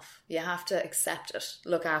yourself. You have to accept it,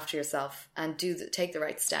 look after yourself, and take the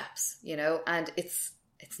right steps, and it's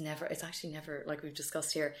actually never, like we've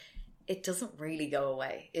discussed here, it doesn't really go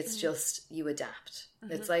away. It's just, you adapt.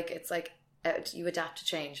 It's like you adapt to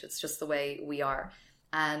change. It's just the way we are.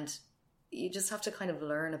 And you just have to kind of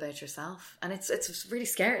learn about yourself. And it's really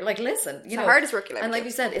scary. Listen, it's the hardest work you'll ever do. And like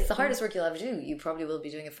we said, it's the hardest work you'll ever do. You probably will be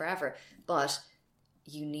doing it forever. But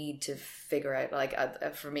you need to figure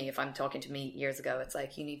out, for me, if I'm talking to me years ago, it's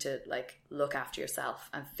you need to look after yourself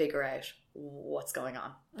and figure out what's going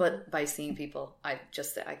on. But by seeing people, I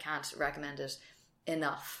can't recommend it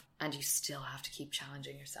enough. And you still have to keep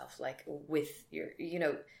challenging yourself, with your,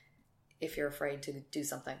 if you're afraid to do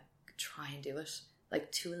something, try and do it.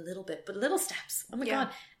 To a little bit, but little steps. Oh my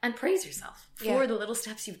God. And praise yourself for the little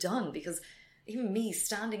steps you've done, because even me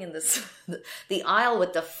standing in the aisle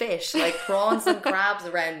with the fish, prawns and crabs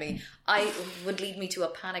around me, would lead me to a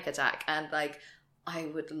panic attack. And I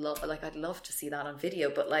would love, I'd love to see that on video,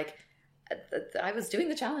 but I was doing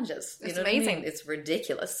the challenges. It's amazing. I mean? It's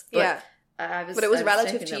ridiculous. But but it was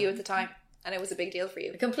relative to you at the time. And it was a big deal for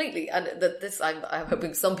you. Completely. And I'm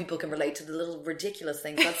hoping some people can relate to the little ridiculous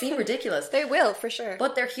things that seem ridiculous. They will, for sure.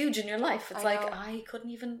 But they're huge in your life. It's I couldn't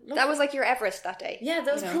even look. That was your Everest that day. Yeah,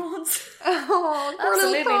 those prawns. Oh,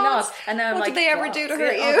 absolutely not. And now I'm what did they ever do to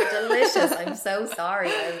hurt you? Oh, they're delicious. I'm so sorry.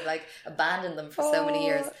 I abandoned them for so many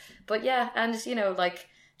years. But yeah, and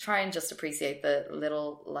try and just appreciate the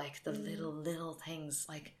little, little things.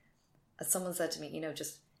 As someone said to me,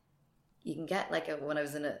 just, you can get when I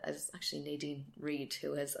was actually Nadine Reed,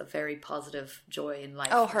 who has a very positive joy in life.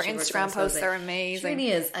 Oh, her Instagram posts are amazing. She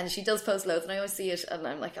really is, and she does post loads, and I always see it, and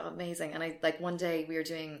I'm oh, amazing. And I one day we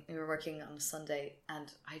were working on a Sunday,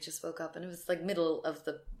 and I just woke up, and it was middle of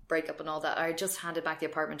the breakup and all that. I just handed back the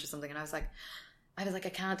apartment or something, and I was like, I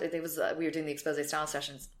can't. We were doing the Expose style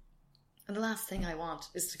sessions, and the last thing I want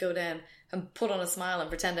is to go down and put on a smile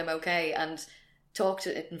and pretend I'm okay and talk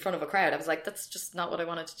to it in front of a crowd. I was that's just not what I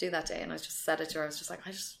wanted to do that day. And I just said it to her. I was just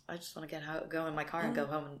I just want to go in my car and go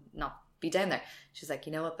home and not be down there. She's like,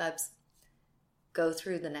 you know what, Babs? Go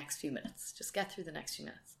through the next few minutes. Just get through the next few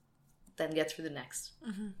minutes. Then get through the next.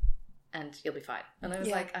 And you'll be fine. And I was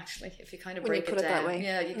actually, if you kind of break it down. That way.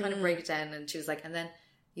 Yeah, you kind of break it down. And she was and then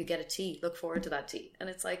you get a tea. Look forward to that tea. And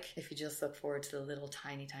it's if you just look forward to the little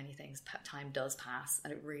tiny, tiny things, time does pass.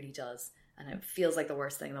 And it really does. And it feels like the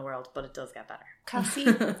worst thing in the world, but it does get better.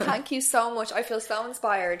 Cassie, thank you so much. I feel so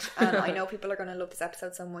inspired, and I know people are going to love this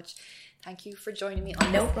episode so much. Thank you for joining me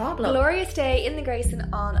on no problem. Glorious day in the Grayson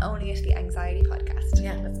on Owning It, the Anxiety podcast.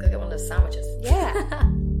 Yeah, let's go get one of those sandwiches.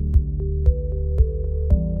 Yeah.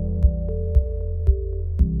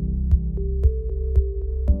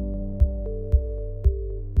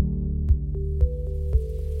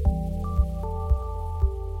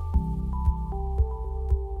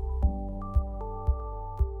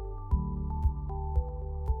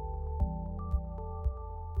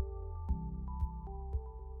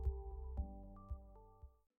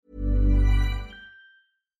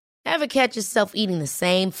 Ever catch yourself eating the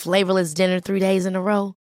same flavorless dinner 3 days in a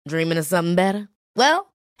row? Dreaming of something better?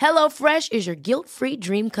 Well, HelloFresh is your guilt-free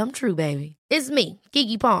dream come true, baby. It's me,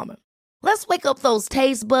 Keke Palmer. Let's wake up those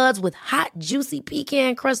taste buds with hot, juicy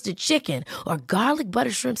pecan-crusted chicken or garlic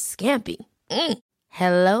butter shrimp scampi.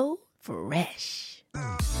 Hello Fresh.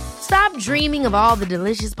 Stop dreaming of all the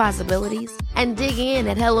delicious possibilities and dig in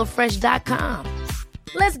at HelloFresh.com.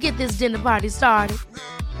 Let's get this dinner party started.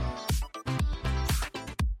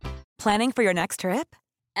 Planning for your next trip?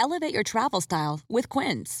 Elevate your travel style with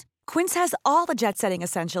Quince. Quince has all the jet-setting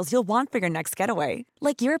essentials you'll want for your next getaway,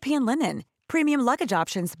 like European linen, premium luggage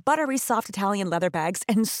options, buttery soft Italian leather bags,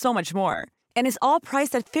 and so much more. And is all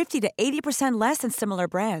priced at 50 to 80% less than similar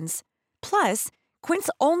brands. Plus, Quince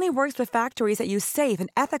only works with factories that use safe and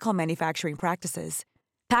ethical manufacturing practices.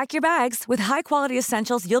 Pack your bags with high-quality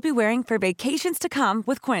essentials you'll be wearing for vacations to come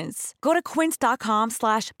with Quince. Go to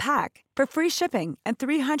quince.com/pack for free shipping and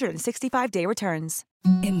 365-day returns.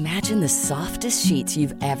 Imagine the softest sheets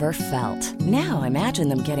you've ever felt. Now imagine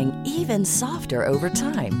them getting even softer over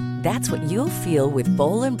time. That's what you'll feel with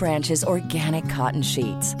Boll & Branch's organic cotton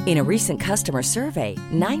sheets. In a recent customer survey,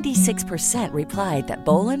 96% replied that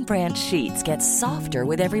Boll & Branch sheets get softer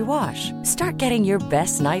with every wash. Start getting your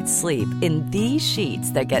best night's sleep in these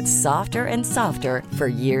sheets that get softer and softer for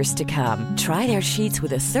years to come. Try their sheets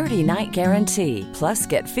with a 30-night guarantee. Plus,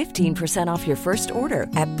 get 15% off your first order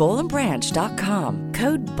at bollandbranch.com.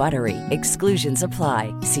 Code BUTTERY. Exclusions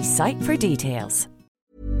apply. See site for details.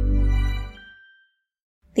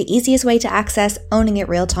 The easiest way to access Owning It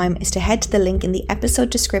Real Time is to head to the link in the episode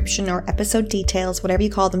description or episode details, whatever you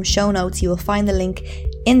call them, show notes. You will find the link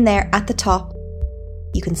in there at the top.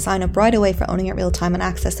 You can sign up right away for Owning It Real Time and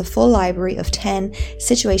access a full library of 10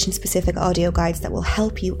 situation-specific audio guides that will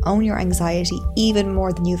help you own your anxiety even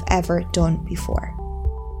more than you've ever done before.